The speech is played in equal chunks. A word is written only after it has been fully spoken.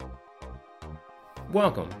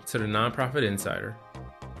Welcome to the Nonprofit Insider.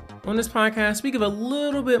 On this podcast, we give a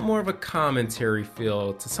little bit more of a commentary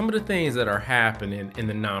feel to some of the things that are happening in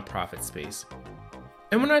the nonprofit space.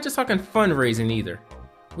 And we're not just talking fundraising either.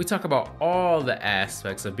 We talk about all the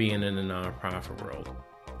aspects of being in the nonprofit world.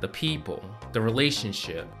 The people, the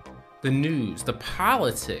relationship, the news, the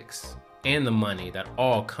politics, and the money that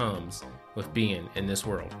all comes with being in this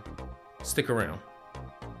world. Stick around.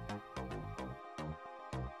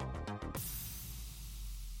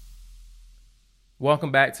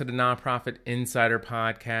 Welcome back to the Nonprofit Insider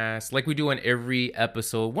Podcast. Like we do in every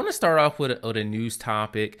episode, I want to start off with a news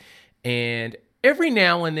topic. And every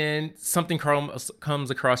now and then, something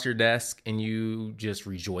comes across your desk and you just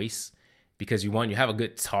rejoice because you have a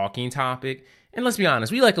good talking topic. And let's be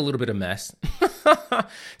honest, we like a little bit of mess.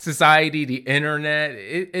 Society, the internet,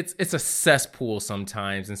 it's a cesspool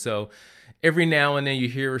sometimes. And so every now and then you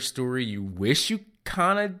hear a story you wish you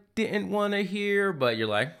kind of didn't want to hear, but you're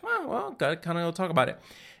like, well, gotta kind of talk about it.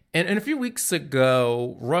 And a few weeks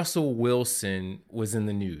ago, Russell Wilson was in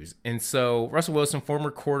the news. And so Russell Wilson,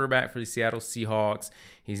 former quarterback for the Seattle Seahawks,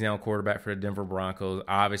 he's now quarterback for the Denver Broncos,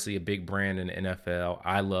 obviously a big brand in the NFL.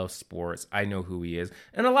 I love sports. I know who he is.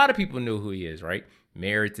 And a lot of people know who he is, right?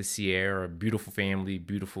 Married to Sierra, beautiful family,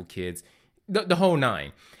 beautiful kids, the whole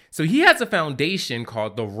nine. So he has a foundation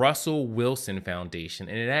called the Russell Wilson Foundation,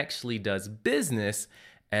 and it actually does business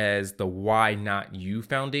as the Why Not You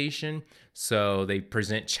Foundation. So they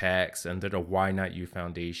present checks under the Why Not You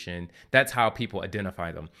Foundation. That's how people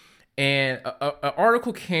identify them. And an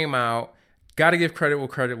article came out, got to give credit where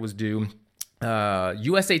credit was due.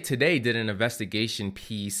 USA Today did an investigation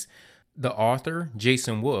piece. The author,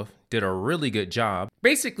 Jason Wolf, did a really good job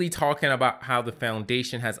basically talking about how the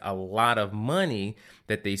foundation has a lot of money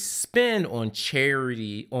that they spend on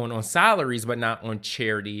charity, on salaries, but not on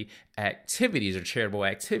charity activities or charitable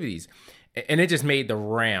activities. And it just made the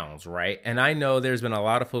rounds, right? And I know there's been a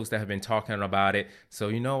lot of folks that have been talking about it. So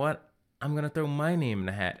you know what? I'm going to throw my name in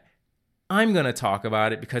the hat. I'm going to talk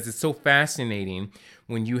about it because it's so fascinating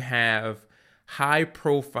when you have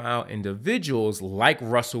high-profile individuals like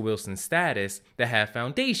Russell Wilson status that have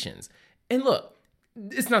foundations. And look,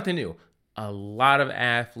 it's nothing new. A lot of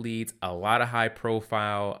athletes, a lot of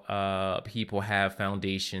high-profile people have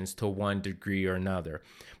foundations to one degree or another.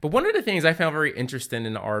 But one of the things I found very interesting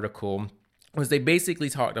in the article was they basically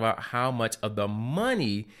talked about how much of the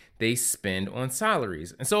money they spend on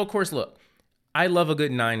salaries. And so, of course, look, I love a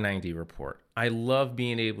good 990 report. I love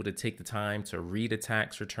being able to take the time to read a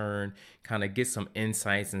tax return, kind of get some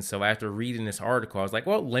insights. And so after reading this article, I was like,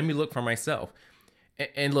 well, let me look for myself.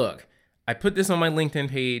 And look, I put this on my LinkedIn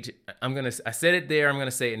page. I said it there. I'm going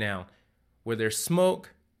to say it now. Where there's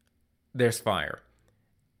smoke, there's fire.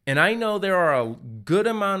 And I know there are a good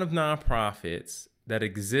amount of nonprofits that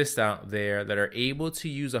exist out there that are able to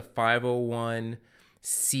use a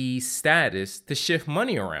 501c status to shift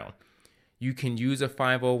money around. You can use a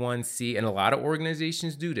 501c, and a lot of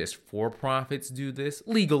organizations do this. For-profits do this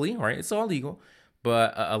legally, right? It's all legal,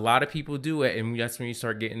 but a lot of people do it, and that's when you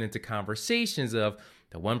start getting into conversations of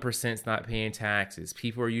the 1%'s not paying taxes.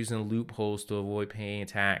 People are using loopholes to avoid paying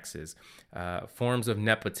taxes, forms of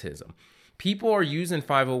nepotism. People are using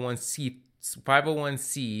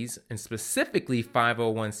 501c's and specifically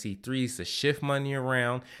 501c3s to shift money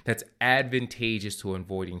around that's advantageous to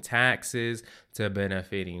avoiding taxes, to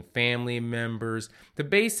benefiting family members, to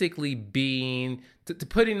basically to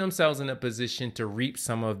putting themselves in a position to reap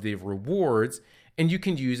some of the rewards, and you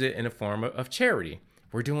can use it in a form of charity.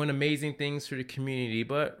 We're doing amazing things for the community,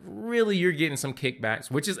 but really you're getting some kickbacks,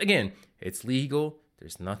 which is, again, it's legal.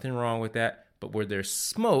 There's nothing wrong with that. But where there's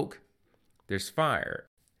smoke, there's fire.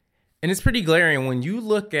 And it's pretty glaring when you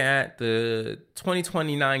look at the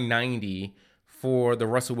 2029-90 for the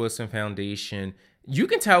Russell Wilson Foundation. You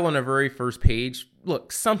can tell on the very first page,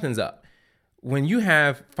 look, something's up. When you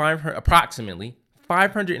have approximately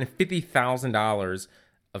 $550,000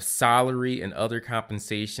 of salary and other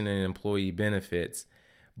compensation and employee benefits,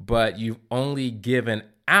 but you've only given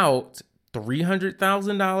out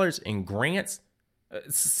 $300,000 in grants,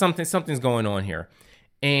 something's going on here.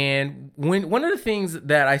 And one of the things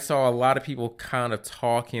that I saw a lot of people kind of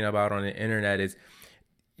talking about on the internet is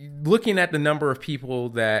looking at the number of people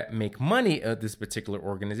that make money at this particular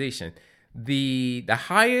organization. The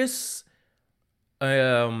highest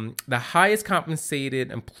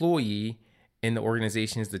compensated employee in the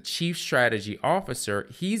organization is the chief strategy officer.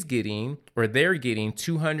 They're getting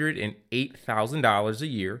 $208,000 a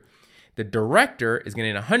year. The director is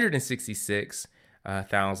getting $166,000.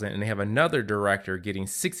 And they have another director getting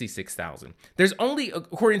 $66,000. There's only,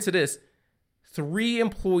 according to this, 3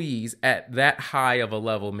 employees at that high of a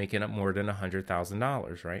level making up more than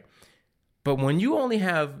 $100,000, right? But when you only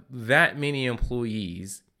have that many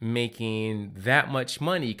employees making that much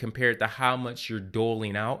money compared to how much you're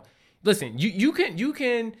doling out, listen, you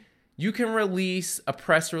can release a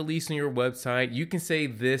press release on your website. You can say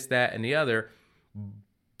this, that, and the other,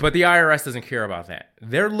 but the IRS doesn't care about that.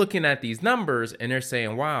 They're looking at these numbers and they're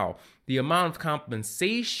saying, wow, the amount of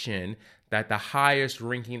compensation that the highest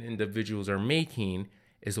ranking individuals are making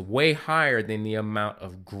is way higher than the amount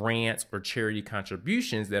of grants or charity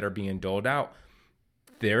contributions that are being doled out.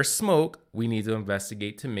 There's smoke. We need to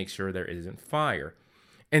investigate to make sure there isn't fire.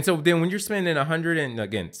 And so then when you're spending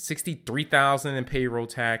 $63,000 in payroll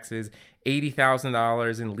taxes,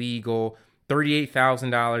 $80,000 in legal,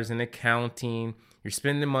 $38,000 in accounting, you're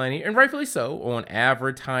spending money, and rightfully so, on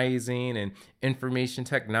advertising and information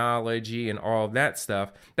technology and all of that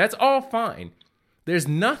stuff. That's all fine. There's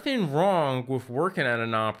nothing wrong with working at a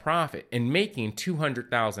nonprofit and making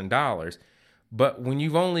 $200,000. But when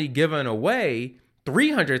you've only given away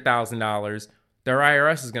 $300,000, their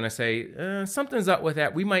IRS is going to say, something's up with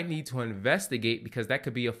that. We might need to investigate because that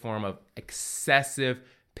could be a form of excessive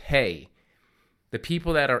pay. The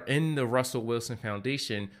people that are in the Russell Wilson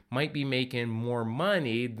Foundation might be making more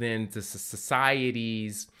money than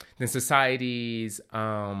societies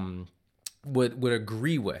would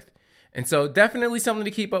agree with. And so definitely something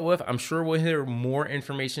to keep up with. I'm sure we'll hear more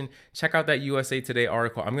information. Check out that USA Today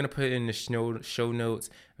article. I'm going to put it in the show notes.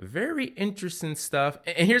 Very interesting stuff.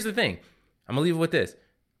 And here's the thing. I'm going to leave it with this.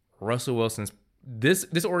 Russell Wilson's,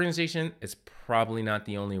 this organization is probably not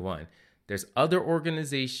the only one. There's other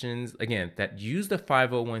organizations, again, that use the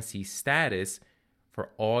 501c status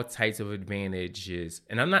for all types of advantages.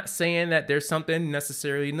 And I'm not saying that there's something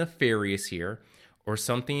necessarily nefarious here or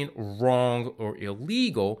something wrong or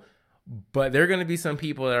illegal, but there are going to be some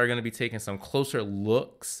people that are going to be taking some closer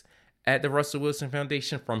looks at the Russell Wilson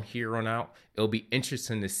Foundation from here on out. It'll be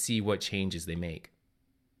interesting to see what changes they make.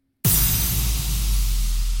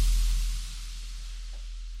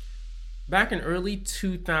 Back in early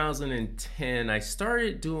 2010, I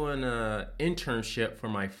started doing an internship for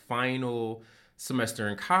my final semester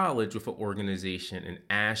in college with an organization in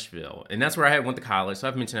Asheville. And that's where I went to college. So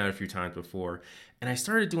I've mentioned that a few times before. And I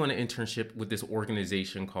started doing an internship with this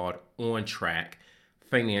organization called On Track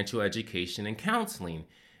Financial Education and Counseling.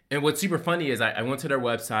 And what's super funny is I went to their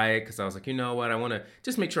website because I was like, you know what? I want to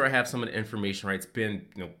just make sure I have some of the information right. It's been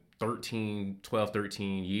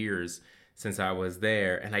 13 years since I was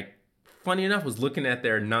there. And I, funny enough, was looking at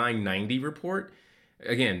their 990 report.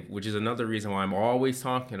 Again, which is another reason why I'm always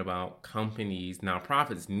talking about companies,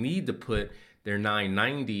 nonprofits need to put their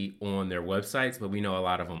 990 on their websites, but we know a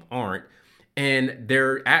lot of them aren't. And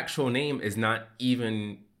their actual name is not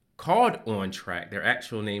even called On Track. Their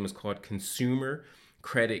actual name is called Consumer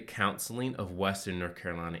Credit Counseling of Western North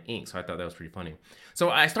Carolina, Inc. So I thought that was pretty funny. So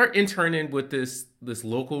I start interning with this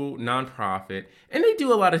local nonprofit, and they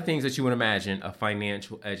do a lot of things that you would imagine a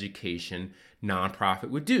financial education nonprofit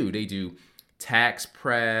would do. They do tax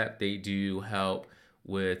prep. They do help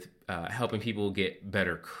with helping people get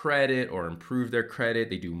better credit or improve their credit.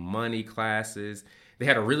 They do money classes. They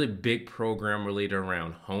had a really big program related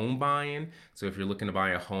around home buying. So if you're looking to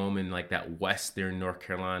buy a home in like that Western North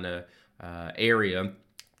Carolina area,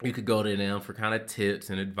 you could go to them for kind of tips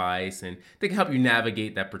and advice, and they can help you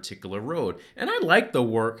navigate that particular road. And I like the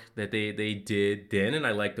work that they did then, and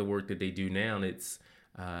I like the work that they do now. And it's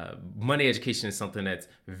money education is something that's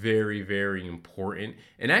very, very important.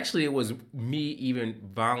 And actually, it was me even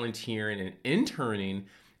volunteering and interning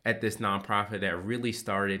at this nonprofit that really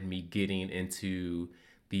started me getting into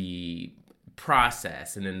the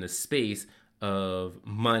process and in the space of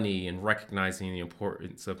money and recognizing the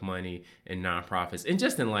importance of money in nonprofits and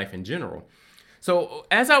just in life in general. So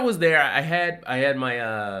as I was there, I had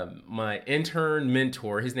my my intern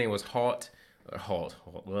mentor. His name was Hart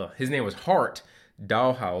Dahlhauser.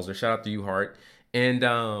 Shout out to you, Hart.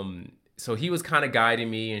 And so he was kind of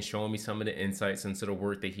guiding me and showing me some of the insights into the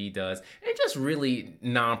work that he does and just really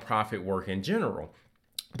nonprofit work in general.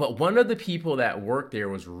 But one of the people that worked there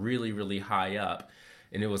was really, really high up.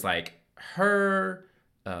 And it was like her,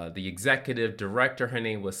 the executive director, her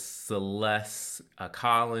name was Celeste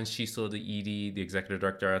Collins. She's still the ED, the executive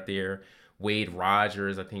director out there. Wade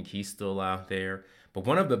Rogers, I think he's still out there. But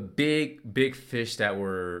one of the big fish that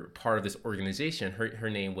were part of this organization,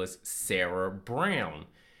 her name was Sarah Brown.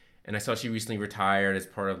 And I saw she recently retired as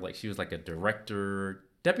part of she was like a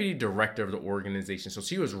deputy director of the organization. So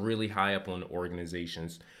she was really high up on the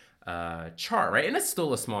organization's chart, right? And it's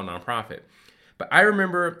still a small nonprofit. But I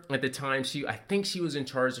remember at the time, I think she was in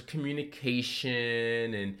charge of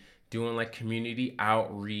communication and doing like community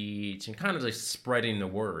outreach and kind of just spreading the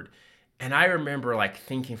word. And I remember like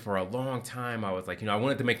thinking for a long time, I was like, I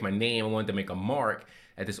wanted to make my name, I wanted to make a mark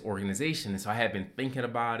at this organization. And so I had been thinking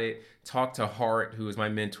about it, talked to Hart, who was my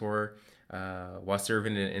mentor while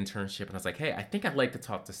serving in an internship. And I was like, hey, I think I'd like to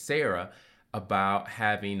talk to Sarah about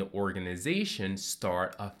having the organization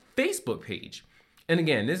start a Facebook page. And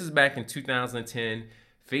again, this is back in 2010.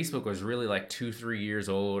 Facebook was really like 2-3 years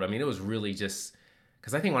old. I mean, it was really just,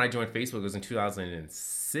 because I think when I joined Facebook, it was in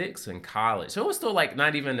 2006 in college. So it was still like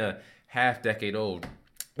not even a half decade old.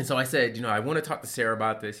 And so I said, I want to talk to Sarah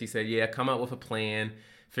about this. He said, yeah, come up with a plan,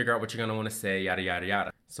 figure out what you're going to want to say, yada, yada,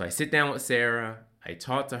 yada. So I sit down with Sarah, I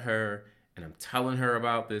talk to her, and I'm telling her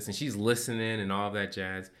about this, and she's listening and all that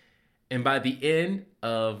jazz. And by the end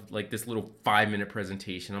of like this little 5-minute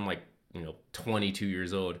presentation, I'm like, 22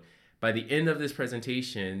 years old. By the end of this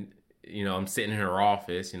presentation, I'm sitting in her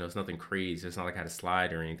office, it's nothing crazy. It's not like I had a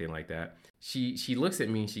slide or anything like that. She looks at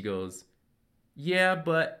me and she goes, yeah,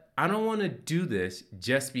 but I don't want to do this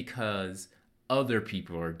just because other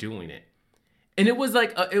people are doing it. And it was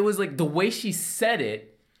like the way she said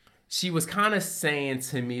it, she was kind of saying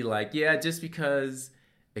to me like, yeah, just because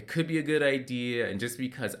it could be a good idea and just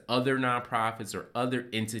because other nonprofits or other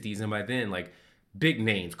entities, and by then like big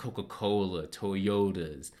names, Coca-Cola,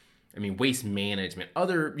 Toyotas, Waste Management,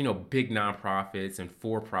 other, big nonprofits and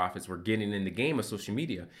for-profits were getting in the game of social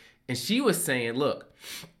media. And she was saying, look,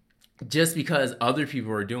 just because other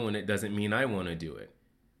people are doing it doesn't mean I want to do it,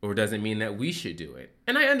 or doesn't mean that we should do it.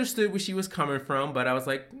 And I understood where she was coming from, but I was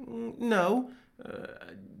like, no,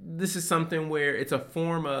 this is something where it's a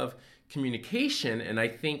form of communication. And I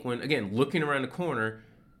think when, again, looking around the corner,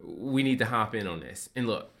 we need to hop in on this. And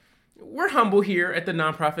look, we're humble here at the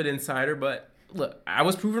Nonprofit Insider, but look, I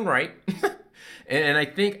was proven right. and I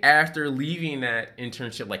think after leaving that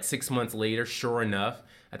internship, like 6 months later, sure enough,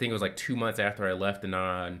 I think it was like 2 months after I left the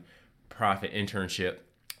nonprofit internship,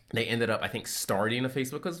 they ended up, I think, starting a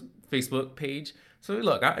Facebook page. So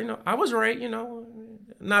look, I was right,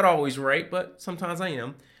 not always right, but sometimes I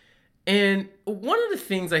am. And one of the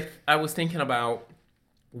things I was thinking about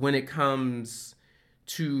when it comes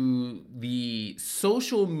to the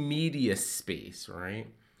social media space, right?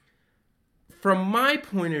 From my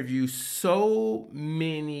point of view, so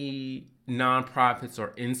many nonprofits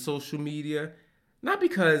are in social media, not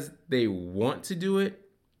because they want to do it,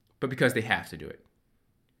 but because they have to do it.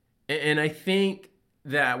 And I think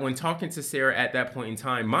that when talking to Sarah at that point in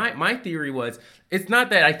time, my theory was, it's not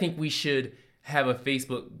that I think we should have a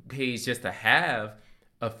Facebook page just to have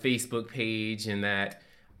a Facebook page and that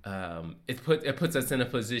it puts us in a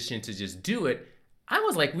position to just do it. I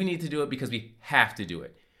was like, we need to do it because we have to do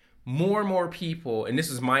it. More and more people, and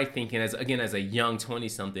this is my thinking as a young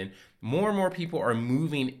 20-something, more and more people are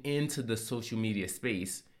moving into the social media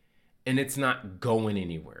space and it's not going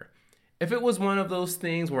anywhere. If it was one of those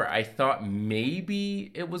things where I thought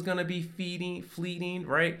maybe it was going to be fleeting,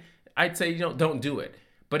 right? I'd say, don't do it.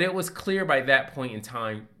 But it was clear by that point in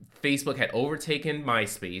time, Facebook had overtaken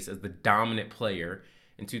MySpace as the dominant player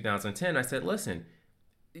in 2010. I said, listen,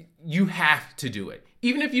 you have to do it.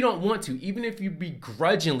 Even if you don't want to, even if you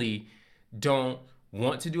begrudgingly don't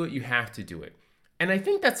want to do it, you have to do it. And I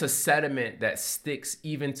think that's a sentiment that sticks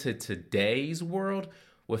even to today's world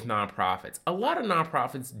with nonprofits. A lot of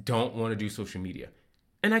nonprofits don't want to do social media.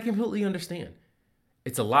 And I completely understand.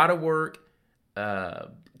 It's a lot of work.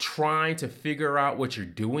 Trying to figure out what you're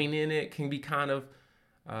doing in it can be kind of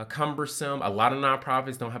cumbersome. A lot of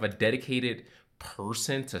nonprofits don't have a dedicated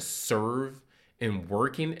person to serve and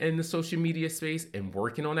working in the social media space and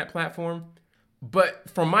working on that platform. But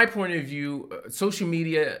from my point of view, social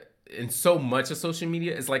media and so much of social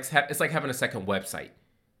media is like having a second website.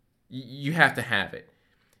 You have to have it,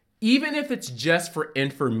 even if it's just for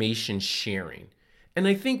information sharing. And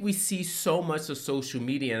I think we see so much of social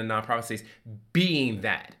media in the nonprofit space being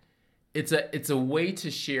that. It's a way to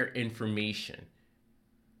share information.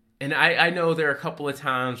 And I know there are a couple of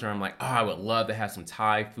times where I'm like, oh, I would love to have some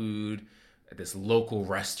Thai food at this local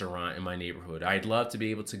restaurant in my neighborhood. I'd love to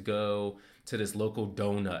be able to go to this local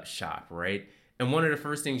donut shop, right? And one of the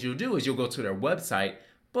first things you'll do is you'll go to their website,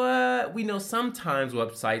 but we know sometimes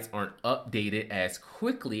websites aren't updated as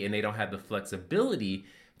quickly and they don't have the flexibility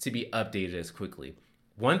to be updated as quickly.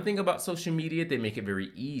 One thing about social media, they make it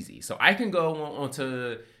very easy. So I can go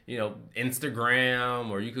onto, Instagram,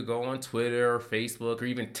 or you could go on Twitter or Facebook or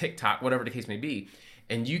even TikTok, whatever the case may be.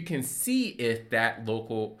 And you can see if that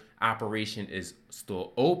local operation is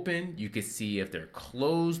still open. You can see if they're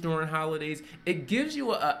closed during holidays. It gives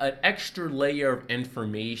you an extra layer of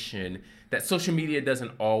information that social media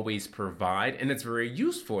doesn't always provide. And it's very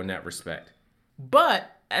useful in that respect.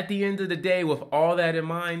 But at the end of the day, with all that in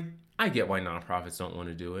mind, I get why nonprofits don't want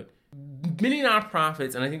to do it. Many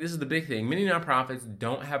nonprofits, and I think this is the big thing, many nonprofits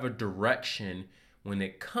don't have a direction when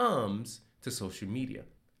it comes to social media.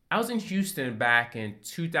 I was in Houston back in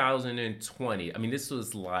 2020. I mean, this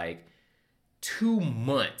was like 2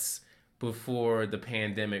 months before the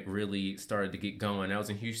pandemic really started to get going. I was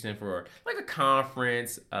in Houston for like a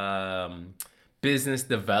conference, business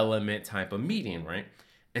development type of meeting, right?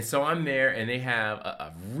 And so I'm there, and they have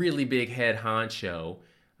a really big head honcho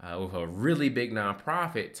with a really big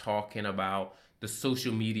nonprofit talking about the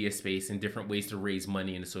social media space and different ways to raise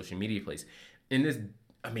money in the social media place. And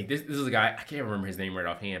this is a guy, I can't remember his name right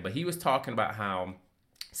offhand, but he was talking about how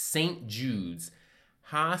St. Jude's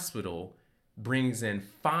Hospital brings in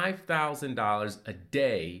 $5,000 a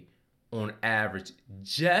day on average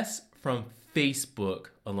just from Facebook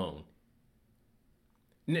alone.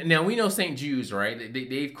 Now, we know St. Jude's, right?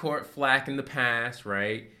 They've caught flack in the past,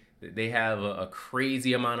 right? They have a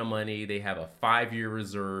crazy amount of money. They have a 5-year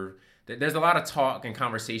reserve. There's a lot of talk and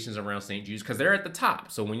conversations around St. Jude's because they're at the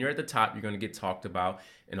top. So when you're at the top, you're going to get talked about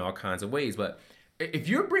in all kinds of ways. But if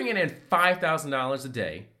you're bringing in $5,000 a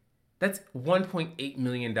day, that's $1.8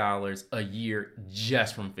 million a year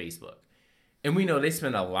just from Facebook. And we know they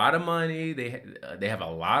spend a lot of money. They have a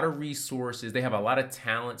lot of resources. They have a lot of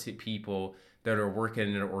talented people that are working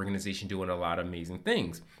in an organization doing a lot of amazing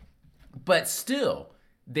things. But still,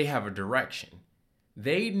 they have a direction.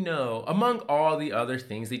 They know, among all the other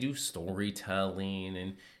things, they do storytelling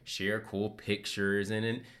and share cool pictures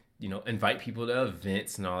and invite people to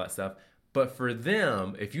events and all that stuff. But for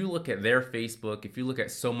them, if you look at their Facebook, if you look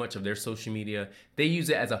at so much of their social media, they use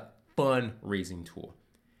it as a fundraising tool.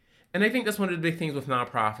 And I think that's one of the big things with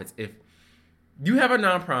nonprofits. If you have a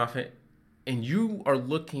nonprofit and you are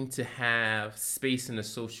looking to have space in the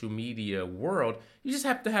social media world, you just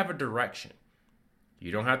have to have a direction.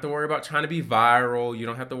 You don't have to worry about trying to be viral. You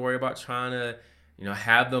don't have to worry about trying to,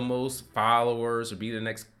 have the most followers or be the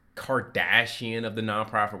next Kardashian of the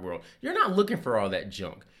nonprofit world. You're not looking for all that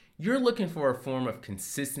junk. You're looking for a form of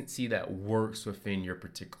consistency that works within your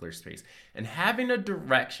particular space. And having a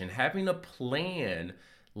direction, having a plan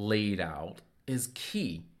laid out is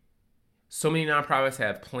key. So many nonprofits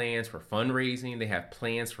have plans for fundraising. They have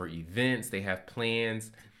plans for events. They have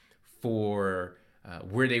plans for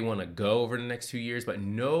where they want to go over the next 2 years, but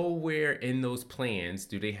nowhere in those plans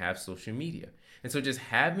do they have social media. And so just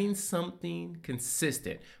having something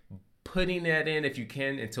consistent, putting that in, if you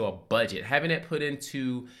can, into a budget, having it put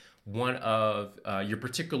into one of your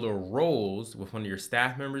particular roles with one of your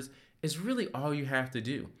staff members is really all you have to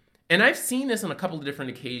do. And I've seen this on a couple of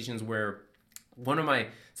different occasions where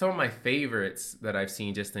some of my favorites that I've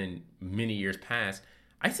seen just in many years past,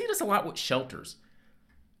 I see this a lot with shelters.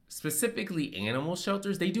 Specifically animal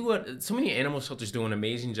shelters. So many animal shelters do an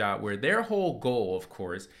amazing job where their whole goal, of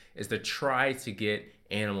course, is to try to get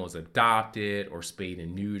animals adopted or spayed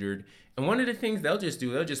and neutered. And one of the things they'll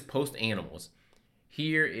just post animals.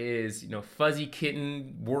 Here is, Fuzzy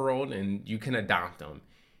Kitten World, and you can adopt them.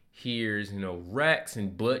 Here's, Rex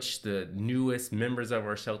and Butch, the newest members of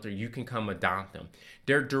our shelter. You can come adopt them.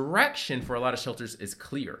 Their direction for a lot of shelters is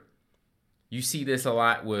clear. You see this a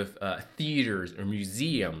lot with theaters or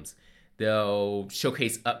museums. They'll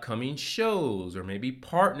showcase upcoming shows or maybe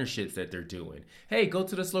partnerships that they're doing. Hey, go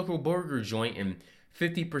to this local burger joint and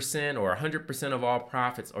 50% or 100% of all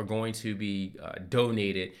profits are going to be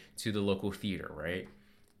donated to the local theater, right?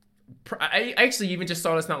 I actually even just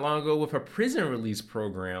saw this not long ago with a prison release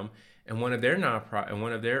program, and one of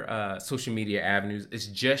their social media avenues is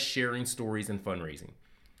just sharing stories and fundraising.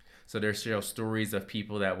 So they share stories of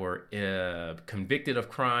people that were convicted of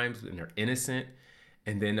crimes and they're innocent,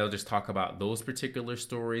 and then they'll just talk about those particular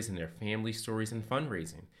stories and their family stories and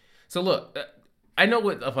fundraising. So look, I know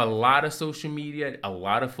of a lot of social media, a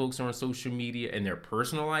lot of folks are on social media in their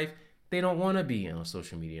personal life. They don't want to be on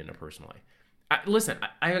social media in their personal life. Listen,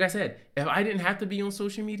 like I said, if I didn't have to be on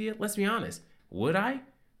social media, let's be honest, would I?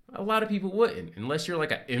 A lot of people wouldn't. Unless you're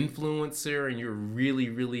like an influencer and you're really,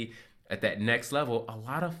 really at that next level, a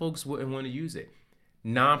lot of folks wouldn't want to use it.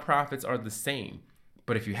 Nonprofits are the same.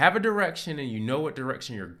 But if you have a direction and you know what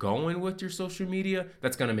direction you're going with your social media,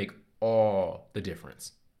 that's going to make all the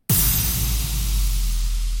difference.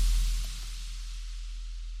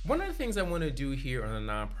 One of the things I want to do here on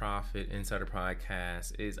the Nonprofit Insider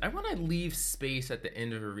Podcast is I want to leave space at the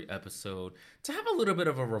end of every episode to have a little bit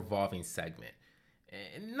of a revolving segment.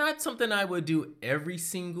 Not something I would do every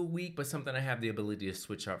single week, but something I have the ability to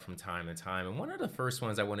switch up from time to time. And one of the first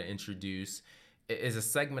ones I want to introduce is a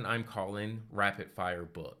segment I'm calling Rapid Fire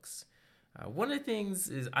Books. One of the things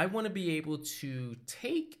is I want to be able to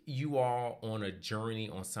take you all on a journey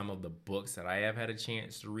on some of the books that I have had a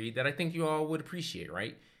chance to read that I think you all would appreciate,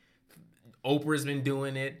 right? Oprah's been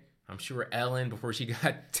doing it. I'm sure Ellen, before she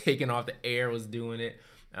got taken off the air, was doing it.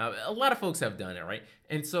 A lot of folks have done it, right?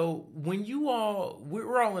 And so when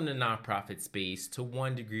we're all in the nonprofit space to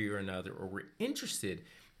one degree or another, or we're interested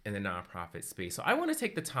in the nonprofit space. So I want to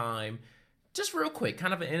take the time, just real quick,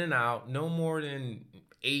 kind of an in and out, no more than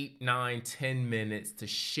 8, 9, 10 minutes to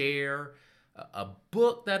share a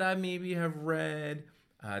book that I maybe have read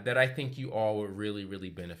that I think you all would really, really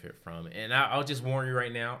benefit from. And I'll just warn you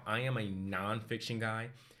right now, I am a nonfiction guy.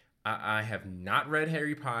 I have not read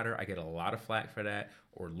Harry Potter. I get a lot of flack for that,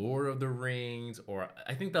 or Lord of the Rings, or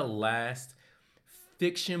I think the last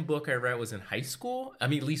fiction book I read was in high school. I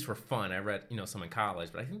mean, at least for fun. I read, some in college,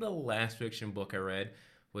 but I think the last fiction book I read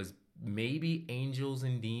was maybe Angels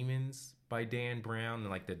and Demons by Dan Brown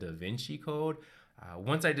and like the Da Vinci Code.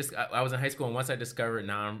 Once I was in high school, and once I discovered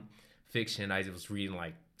nonfiction, I was reading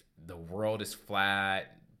like The World is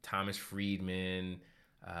Flat, Thomas Friedman,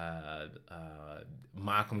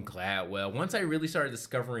 Malcolm Gladwell. Once I really started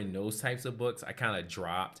discovering those types of books, I kind of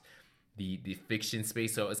dropped the fiction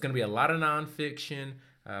space. So it's going to be a lot of nonfiction,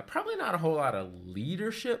 probably not a whole lot of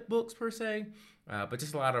leadership books per se, but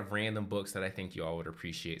just a lot of random books that I think you all would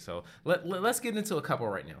appreciate. So let's get into a couple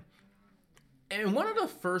right now. And one of the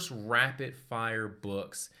first rapid fire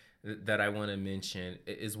books that I want to mention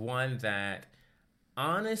is one that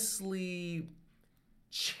honestly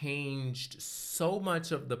changed so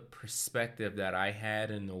much of the perspective that I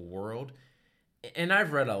had in the world. And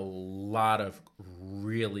I've read a lot of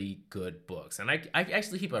really good books. And I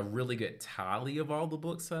actually keep a really good tally of all the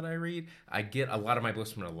books that I read. I get a lot of my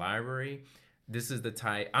books from the library.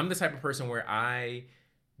 I'm the type of person where I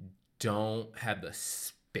don't have the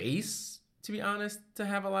space, to be honest, to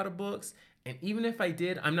have a lot of books. And even if I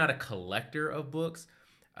did, I'm not a collector of books.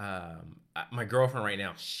 My girlfriend right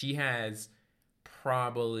now, she has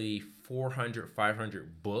probably 400,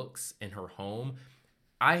 500 books in her home.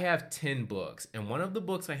 I have 10 books, and one of the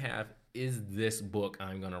books I have is this book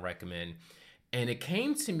I'm going to recommend. And it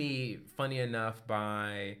came to me, funny enough,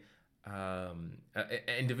 by an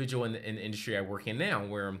individual in the industry I work in now,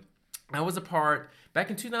 where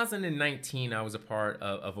back in 2019, I was a part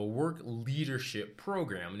of a work leadership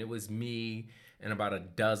program, and it was me and about a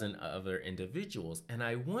dozen other individuals. And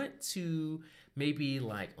I went to maybe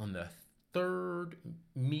like on the third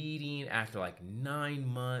meeting after like 9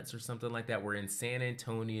 months or something like that. We're in San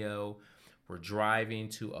Antonio. We're driving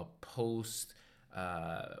to a post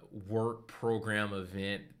work program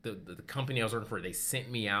event. The company I was working for, they sent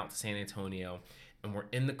me out to San Antonio, and we're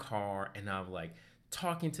in the car, and I'm like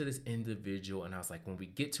talking to this individual, and I was like, when we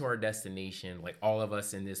get to our destination, like all of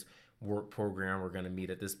us in this work program, we're gonna meet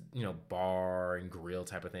at this bar and grill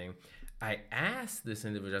type of thing. I asked this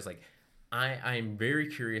individual, I was like, I'm very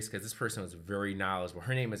curious, because this person was very knowledgeable.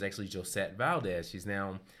 Her name is actually Josette Valdez. She's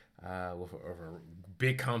now with a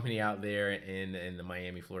big company out there in the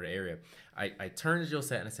Miami, Florida area. I turned to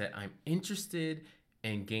Josette and I said, I'm interested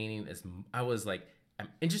in gaining as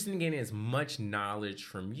much knowledge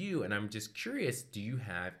from you, and I'm just curious, do you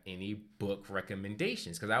have any book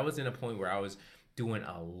recommendations? Because I was in a point where I was doing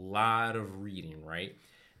a lot of reading, right?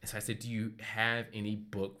 And so I said, do you have any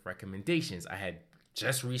book recommendations? I had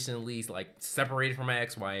just recently separated from my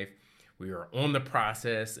ex-wife. We were on the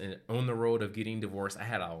process and on the road of getting divorced. I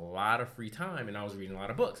had a lot of free time, and I was reading a lot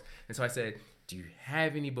of books. And so I said, do you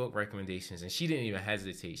have any book recommendations? And she didn't even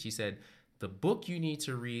hesitate. She said, the book you need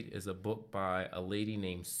to read is a book by a lady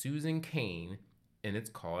named Susan Cain, and it's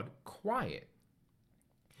called Quiet.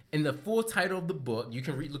 And the full title of the book, you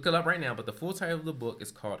can look it up right now, but the full title of the book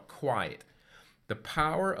is called Quiet: The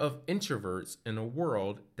Power of Introverts in a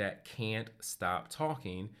World That Can't Stop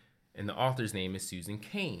Talking. And the author's name is Susan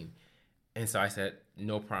Cain. And so I said,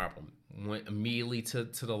 no problem. Went immediately to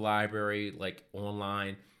the library, like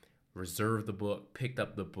online, reserved the book, picked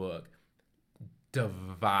up the book,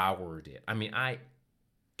 devoured it. I mean, I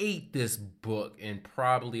ate this book in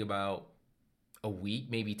probably about a week,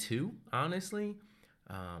 maybe 2, honestly.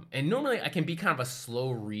 And normally I can be kind of a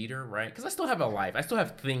slow reader, right? Because I still have a life. I still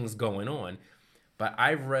have things going on. But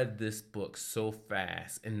I read this book so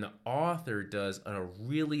fast, and the author does a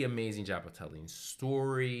really amazing job of telling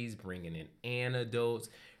stories, bringing in anecdotes,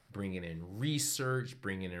 bringing in research,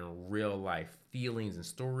 bringing in real life feelings and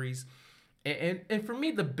stories. And for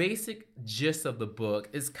me, the basic gist of the book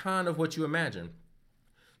is kind of what you imagine.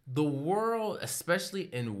 The world,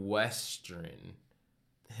 especially in Western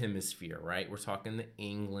hemisphere, right? We're talking the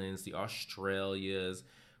Englands, the Australias.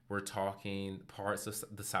 We're talking parts of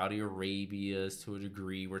the Saudi Arabias to a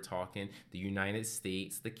degree. We're talking the United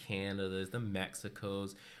States, the Canadas, the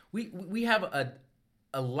Mexicos. We have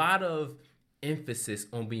a lot of emphasis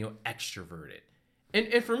on being extroverted.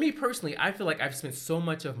 And for me personally, I feel like I've spent so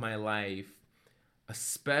much of my life,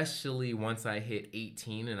 especially once I hit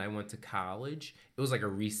 18 and I went to college, it was like a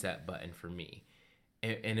reset button for me.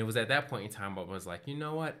 And it was at that point in time I was like, you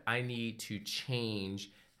know what? I need to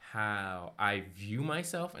change how I view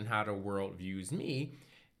myself and how the world views me.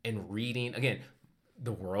 And reading, again,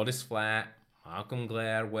 The World is Flat, Malcolm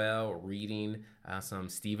Gladwell, reading some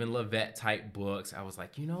Stephen Levitt type books. I was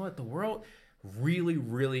like, you know what? The world really,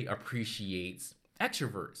 really appreciates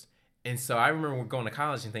extroverts. And so I remember going to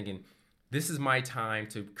college and thinking, this is my time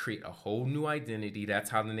to create a whole new identity. That's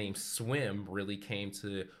how the name Swim really came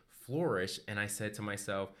to flourish. And I said to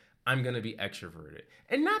myself, I'm going to be extroverted.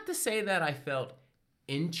 And not to say that I felt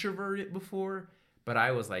introverted before, but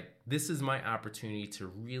I was like, this is my opportunity to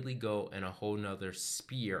really go in a whole nother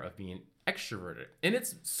sphere of being extroverted. And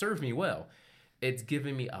it's served me well. It's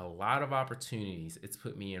given me a lot of opportunities. It's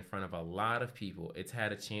put me in front of a lot of people. It's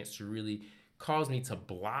had a chance to really cause me to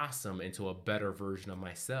blossom into a better version of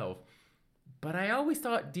myself. But I always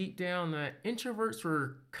thought deep down that introverts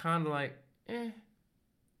were kind of like, you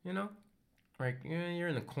know, like you're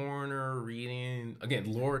in the corner reading again,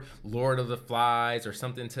 Lord of the Flies or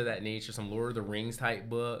something to that nature, some Lord of the Rings type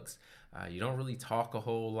books. You don't really talk a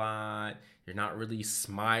whole lot. You're not really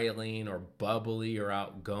smiling or bubbly or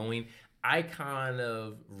outgoing. I kind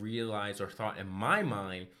of realized or thought in my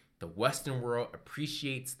mind, the Western world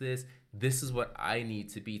appreciates this. This is what I need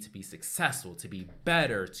to be successful, to be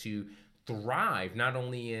better, to thrive, not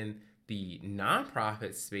only in the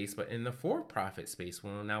nonprofit space, but in the for-profit space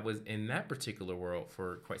when I was in that particular world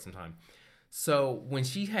for quite some time. So when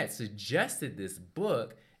she had suggested this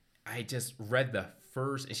book, I just read the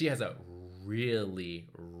first, and she has a really,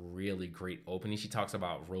 really great opening. She talks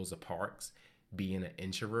about Rosa Parks being an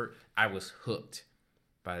introvert. I was hooked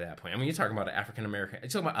by that point. I mean, you're talking about an African American, you're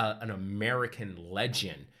talking about an American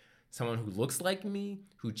legend, someone who looks like me,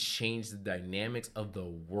 who changed the dynamics of the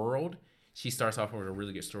world. She starts off with a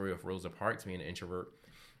really good story of Rosa Parks being an introvert.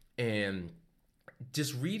 And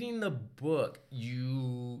just reading the book,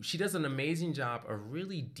 she does an amazing job of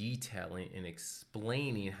really detailing and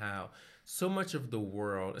explaining how so much of the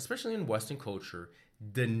world, especially in Western culture,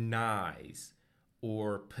 denies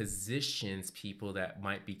or positions people that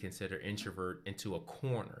might be considered introvert into a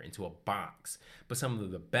corner, into a box. But some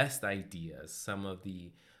of the best ideas, some of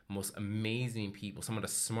the most amazing people, some of the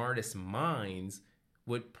smartest minds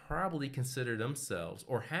would probably consider themselves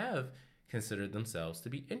or have considered themselves to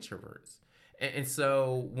be introverts. And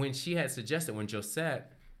so when she had suggested, when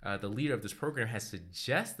Josette, the leader of this program, had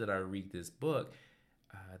suggested I read this book,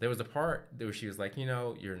 there was a part where she was like, you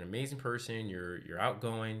know, you're an amazing person, you're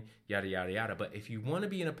outgoing, yada, yada, yada. But if you want to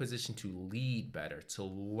be in a position to lead better, to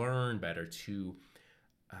learn better, to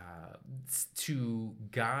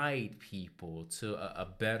guide people to a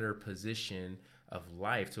better position of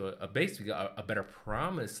life, to basically a better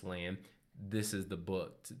promised land, this is the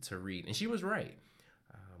book to read. And she was right.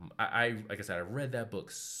 I like I said, I read that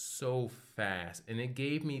book so fast, and it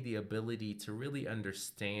gave me the ability to really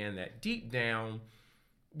understand that deep down,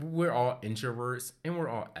 we're all introverts and we're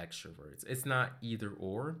all extroverts. It's not either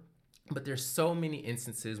or, but there's so many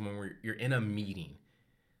instances when you're in a meeting,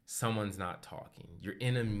 someone's not talking. You're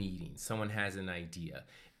in a meeting, someone has an idea,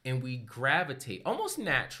 and we gravitate almost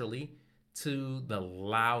naturally to the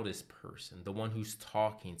loudest person, the one who's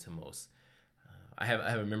talking to most. I have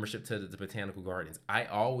a membership to the botanical gardens. I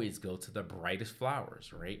always go to the brightest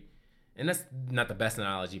flowers, right? And that's not the best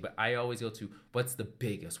analogy, but I always go to what's the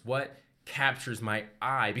biggest, what captures my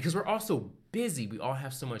eye, because we're all so busy. We all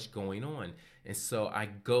have so much going on. And so I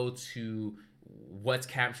go to what's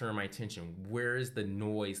capturing my attention. Where is the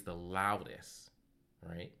noise the loudest,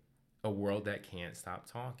 right? A world that can't stop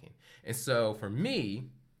talking. And so for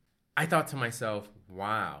me, I thought to myself,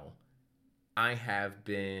 wow, I have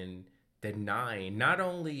been denying not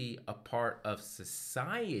only a part of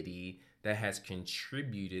society that has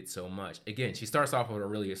contributed so much. Again, she starts off with a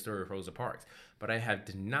really good story of Rosa Parks, but I have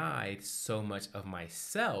denied so much of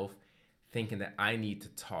myself, thinking that I need to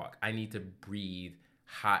talk. I need to breathe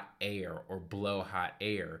hot air or blow hot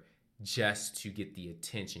air just to get the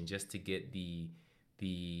attention, just to get the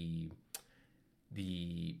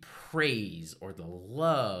praise or the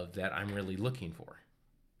love that I'm really looking for.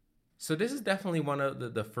 So this is definitely one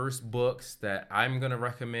of the first books that I'm going to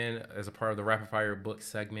recommend as a part of the Rapid Fire book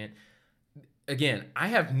segment. Again, I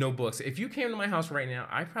have no books. If you came to my house right now,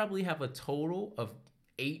 I probably have a total of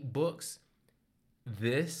 8 books.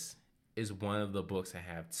 This is one of the books I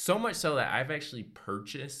have. So much so that I've actually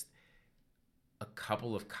purchased a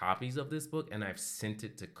couple of copies of this book and I've sent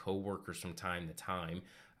it to coworkers from time to time.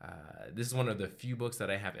 This is one of the few books that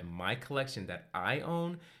I have in my collection that I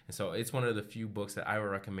own. And so it's one of the few books that I would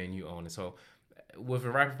recommend you own. And so with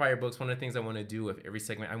Rapid Fire Books, one of the things I want to do with every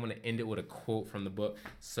segment, I want to end it with a quote from the book.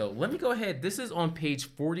 So let me go ahead. This is on page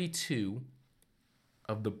 42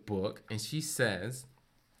 of the book. And she says,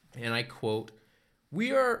 and I quote,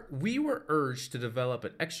 we were urged to develop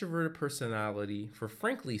an extroverted personality for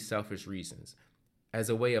frankly selfish reasons, as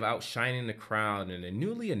a way of outshining the crowd in a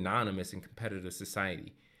newly anonymous and competitive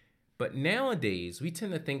society. But nowadays, we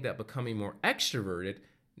tend to think that becoming more extroverted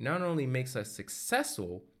not only makes us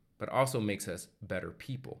successful, but also makes us better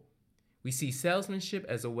people. We see salesmanship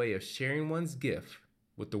as a way of sharing one's gift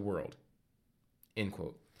with the world. End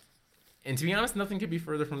quote. And to be honest, nothing could be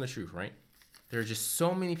further from the truth, right? There are just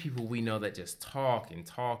so many people we know that just talk and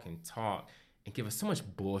talk and talk and give us so much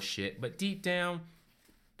bullshit, but deep down,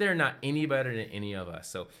 they're not any better than any of us.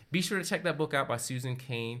 So be sure to check that book out by Susan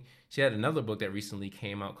Cain. She had another book that recently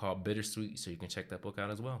came out called Bittersweet, so you can check that book out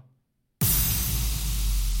as well.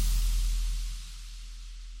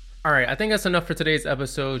 All right, I think that's enough for today's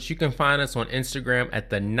episode. You can find us on Instagram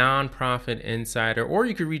at The Nonprofit Insider, or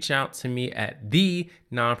you can reach out to me at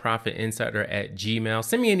TheNonprofitInsider@gmail.com.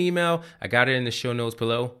 Send me an email. I got it in the show notes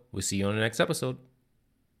below. We'll see you on the next episode.